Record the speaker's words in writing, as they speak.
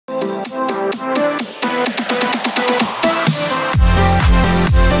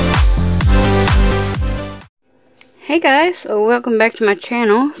Hey guys, so welcome back to my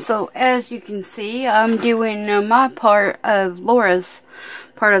channel. So as you can see, I'm doing my part of Laura's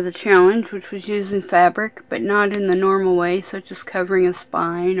part of the challenge, which was using fabric, but not in the normal way, such as covering a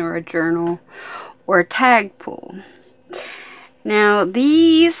spine or a journal or a tag pull. Now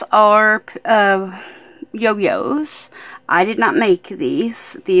these are yo-yos. I did not make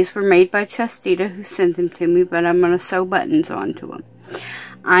these. These were made by Chastita, who sent them to me, but I'm going to sew buttons onto them.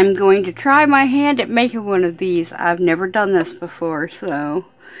 I'm going to try my hand at making one of these. I've never done this before, so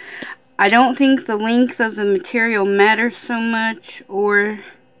I don't think the length of the material matters so much, or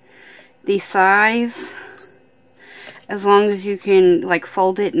the size, as long as you can like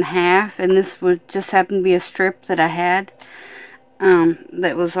fold it in half. And this would just happen to be a strip that I had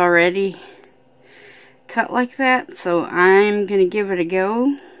that was already cut like that, so I'm gonna give it a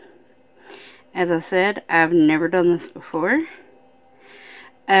go. As I said, I've never done this before.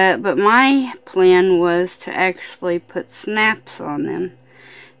 But my plan was to actually put snaps on them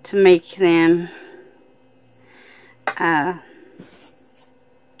to make them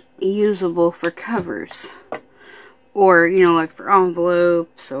usable for covers, or like for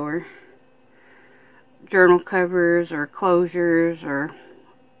envelopes or journal covers or closures or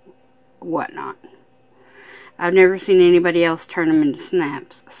whatnot. I've never seen anybody else turn them into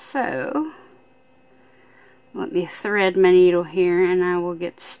snaps, so let me thread my needle here and I will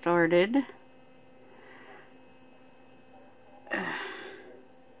get started.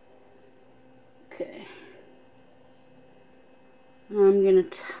 Okay. I'm going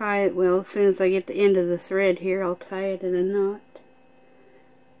to tie it, well, as soon as I get the end of the thread here, I'll tie it in a knot.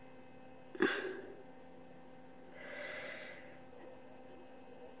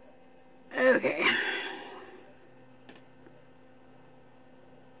 Okay.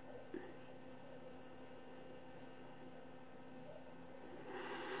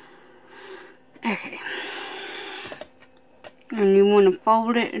 Okay, and you want to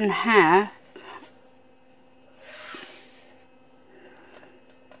fold it in half,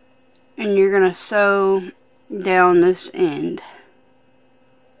 and you're going to sew down this end.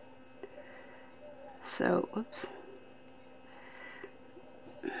 So, whoops,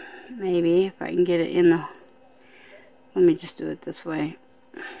 maybe if I can get it in the, let me just do it this way.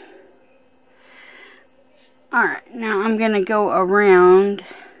 Alright, now I'm going to go around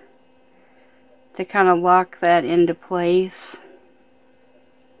to kind of lock that into place.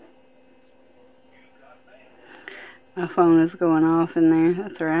 My phone is going off in there,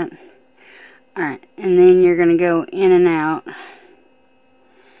 that's right. Alright, and then you're going to go in and out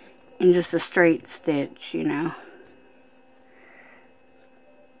in just a straight stitch,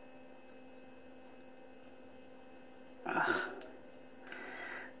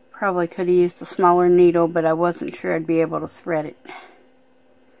 Probably could have used a smaller needle, but I wasn't sure I'd be able to thread it.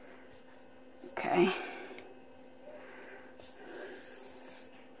 Okay.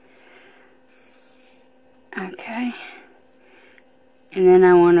 Okay. And then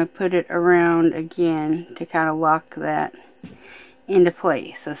I want to put it around again to kind of lock that into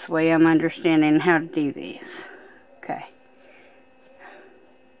place. This way I'm understanding how to do these. Okay.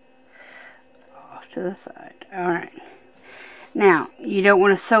 Off to the side. Alright. Now, you don't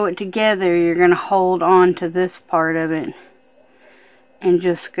want to sew it together. You're going to hold on to this part of it and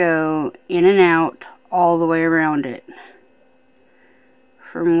just go in and out all the way around it,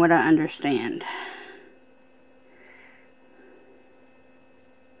 from what I understand.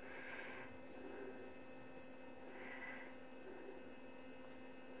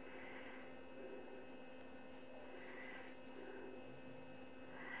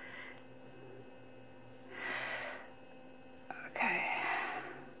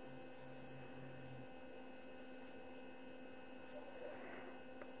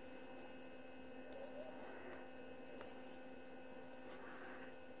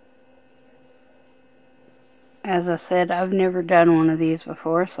 As I said, I've never done one of these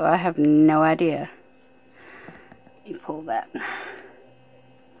before, so I have no idea. Let me pull that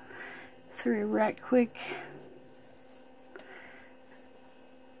through right quick.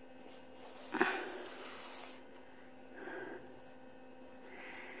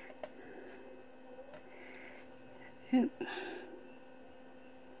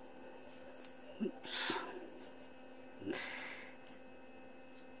 Oops.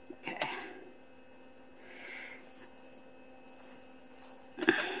 Okay.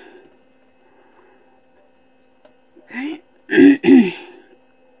 Okay.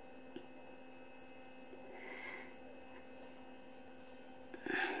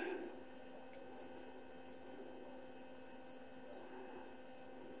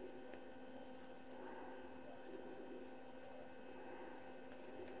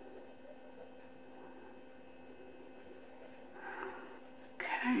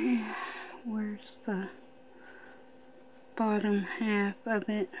 the bottom half of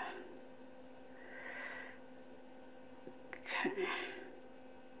it. Okay.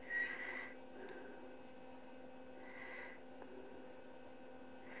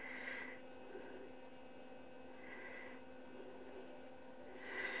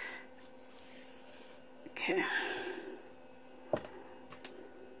 Okay.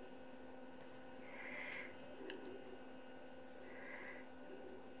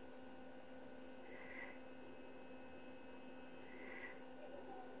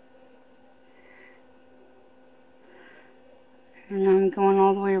 And I'm going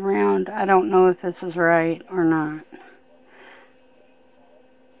all the way around. I don't know if this is right or not.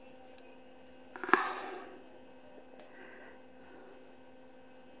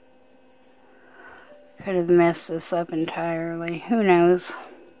 Could have messed this up entirely. Who knows?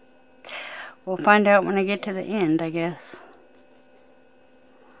 We'll find out when I get to the end, I guess.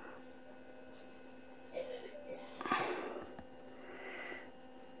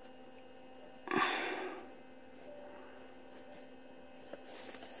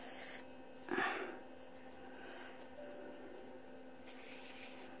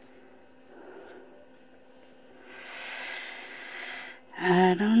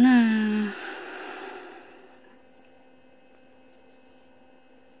 I don't know.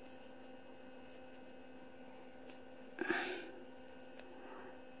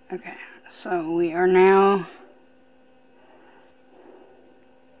 Okay, so we are now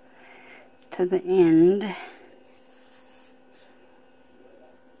to the end.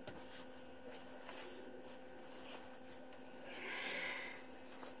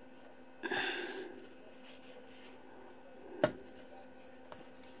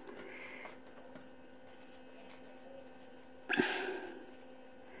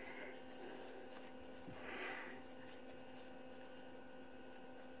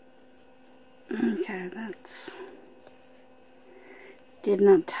 Okay, that's did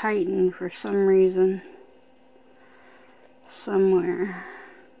not tighten for some reason somewhere.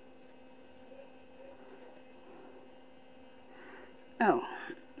 Oh,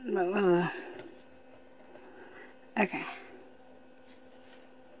 that was a okay.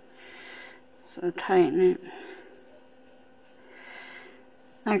 So tighten it.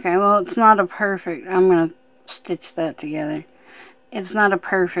 Okay, well it's not a perfect, I'm gonna stitch that together. It's not a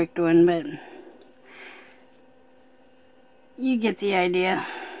perfect one, but you get the idea.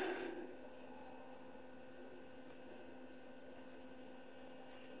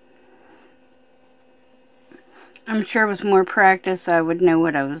 I'm sure with more practice I would know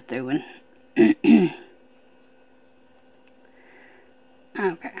what I was doing.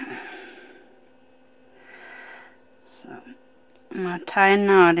 Okay. So, I'm going to tie a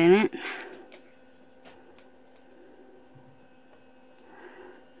knot in it.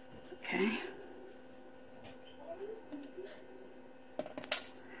 Okay.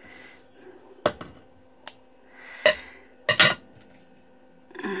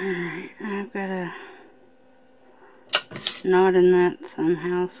 Alright, I've got a knot in that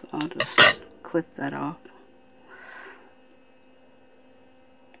somehow, so I'll just clip that off.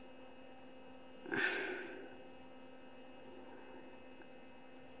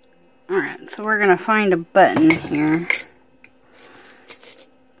 Alright, so we're going to find a button here.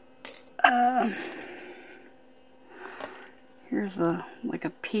 Here's like a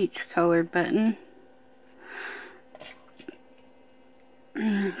peach colored button.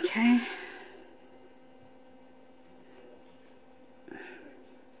 Okay.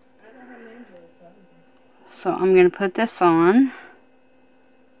 So I'm going to put this on.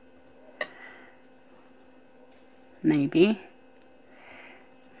 Maybe.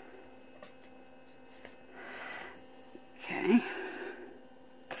 Okay.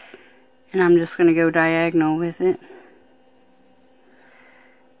 And I'm just going to go diagonal with it.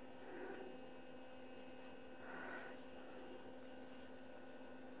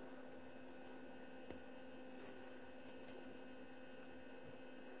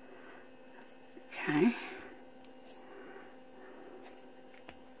 Okay.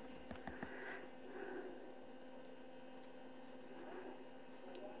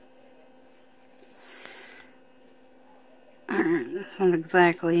 Alright, that's not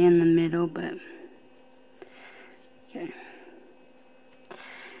exactly in the middle, but okay.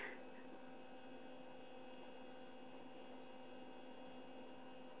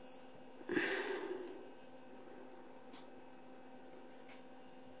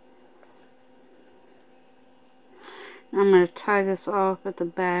 I'm going to tie this off at the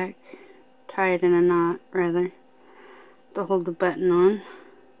back, tie it in a knot rather, to hold the button on.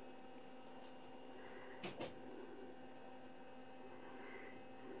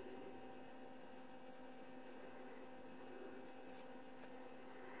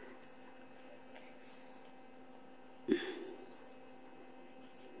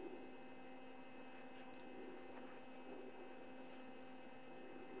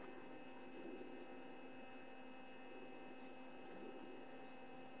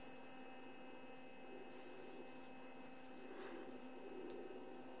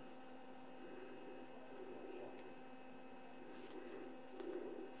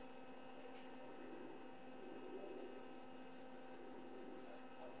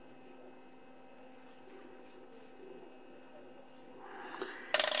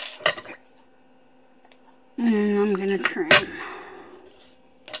 I'm gonna trim.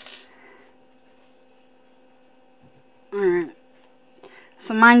 Alright.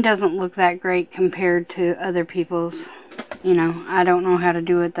 So mine doesn't look that great compared to other people's. You know, I don't know how to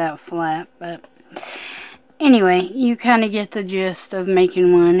do it that flat, but anyway, you kind of get the gist of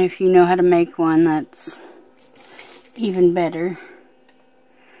making one. If you know how to make one, that's even better.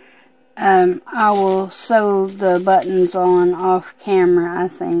 I will sew the buttons on off camera, I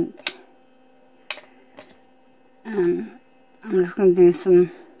think. I'm just going to do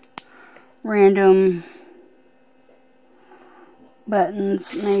some random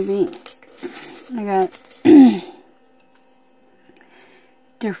buttons, maybe. I got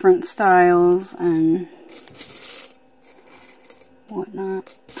different styles and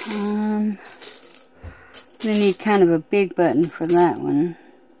whatnot. I'm going to need kind of a big button for that one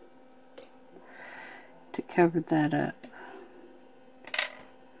to cover that up.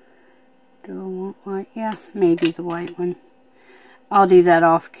 Do I want white? Yeah, maybe the white one. I'll do that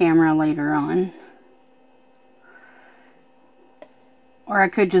off camera later on. Or I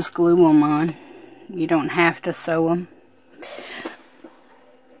could just glue them on. You don't have to sew them.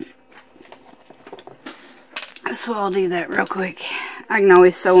 So I'll do that real quick. I can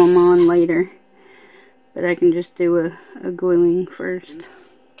always sew them on later. But I can just do a gluing first.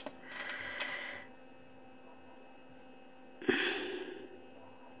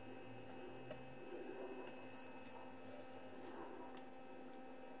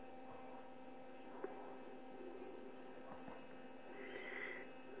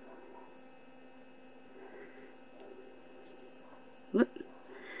 Whoop.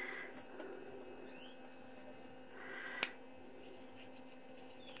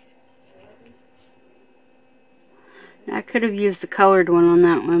 I could have used the colored one on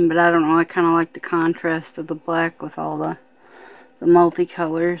that one, but I don't know. I kind of like the contrast of the black with all the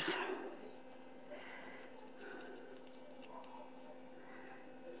multicolors.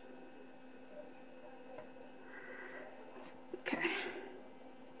 Okay.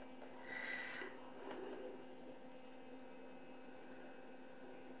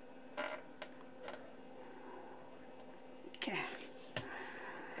 Okay.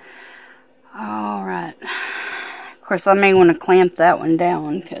 All right. Of course, I may want to clamp that one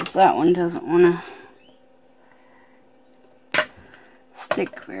down because that one doesn't want to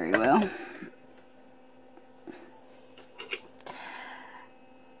stick very well.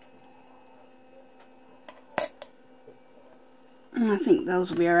 I think those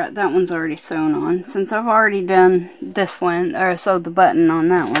will be alright. That one's already sewn on. Since I've already done this one, or sewed the button on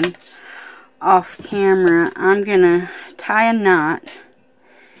that one off camera, I'm going to tie a knot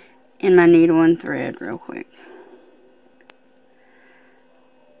in my needle and thread real quick.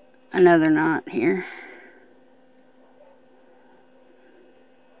 Another knot here.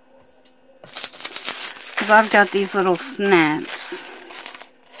 Because I've got these little snaps.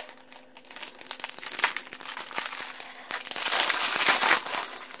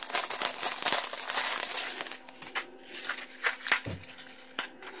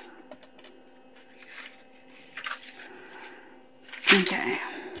 Okay.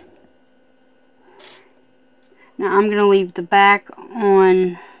 Now I'm going to leave the back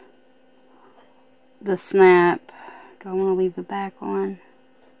on the snap. Do I want to leave the back on?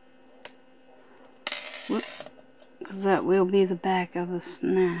 Whoop. Because that will be the back of the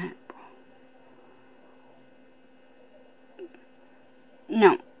snap.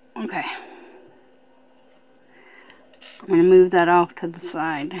 No. Okay. I'm going to move that off to the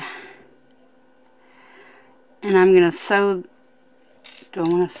side. And I'm going to sew. Do I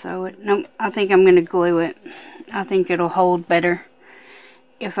want to sew it? Nope. I think I'm going to glue it. I think it'll hold better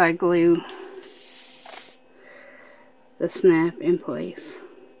if I glue the snap in place.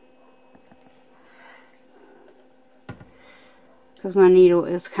 Because my needle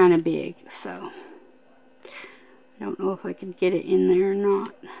is kind of big, so I don't know if I could get it in there or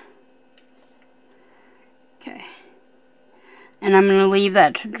not. Okay. And I'm going to leave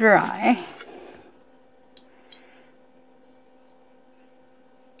that to dry.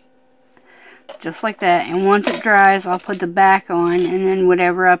 Just like that. And once it dries, I'll put the back on, and then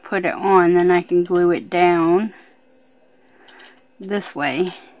whatever I put it on, then I can glue it down this way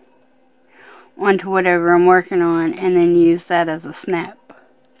onto whatever I'm working on, and then use that as a snap.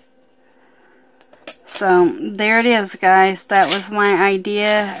 So there it is, guys. That was my idea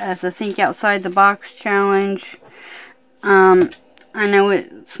as a Think Outside the Box challenge. I know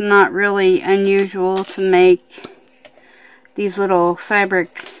it's not really unusual to make these little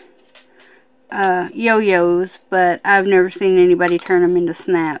fabric yo-yos, but I've never seen anybody turn them into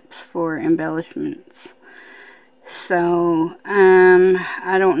snaps for embellishments. So,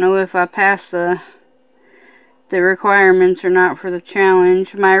 I don't know if I pass the the requirements are not for the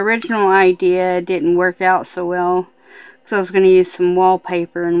challenge. My original idea didn't work out so well, because I was going to use some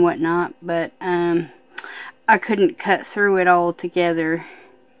wallpaper and whatnot, but I couldn't cut through it all together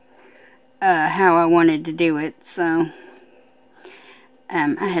how I wanted to do it, so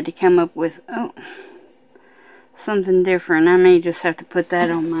I had to come up with something different. I may just have to put that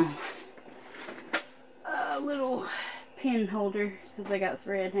on my little pin holder, because I got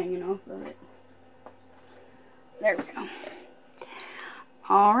thread hanging off of it. There we go.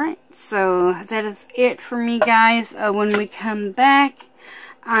 Alright, so that is it for me, guys. When we come back,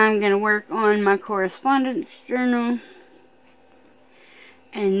 I'm going to work on my correspondence journal.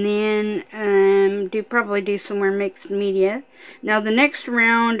 And then probably do some more mixed media. Now the next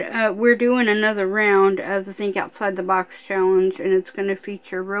round, we're doing another round of the Think Outside the Box challenge, and it's going to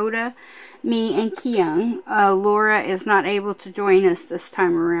feature Rhoda, me, and Kyung. Laura is not able to join us this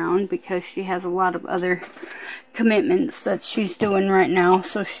time around because she has a lot of other commitments that she's doing right now,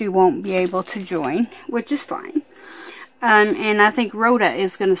 so she won't be able to join, which is fine. And I think Rhoda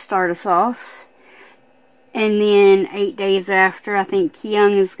is going to start us off. And then 8 days after, I think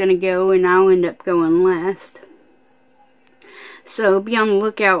Kyung is going to go, and I'll end up going last. So be on the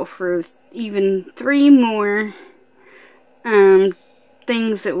lookout for even 3 more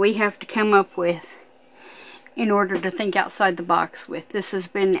things that we have to come up with in order to think outside the box with. This has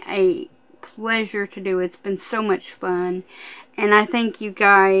been a pleasure to do. It's been so much fun. And I thank you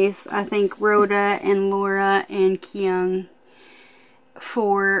guys. I thank Rhoda and Laura and Kyung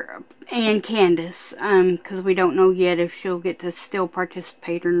and Candace, because we don't know yet if she'll get to still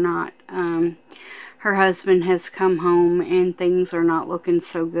participate or not. Her husband has come home and things are not looking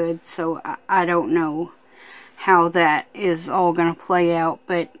so good, so I don't know how that is all going to play out,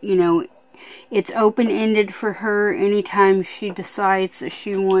 but you know, it's open-ended for her anytime she decides that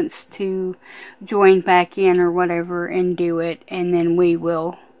she wants to join back in or whatever and do it, and then we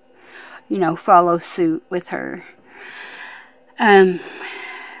will, you know, follow suit with her.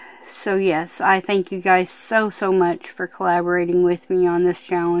 So yes, I thank you guys so much for collaborating with me on this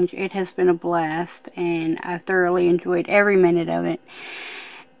challenge. It has been a blast, and I thoroughly enjoyed every minute of it.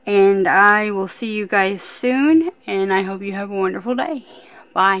 And I will see you guys soon, and I hope you have a wonderful day.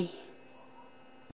 Bye.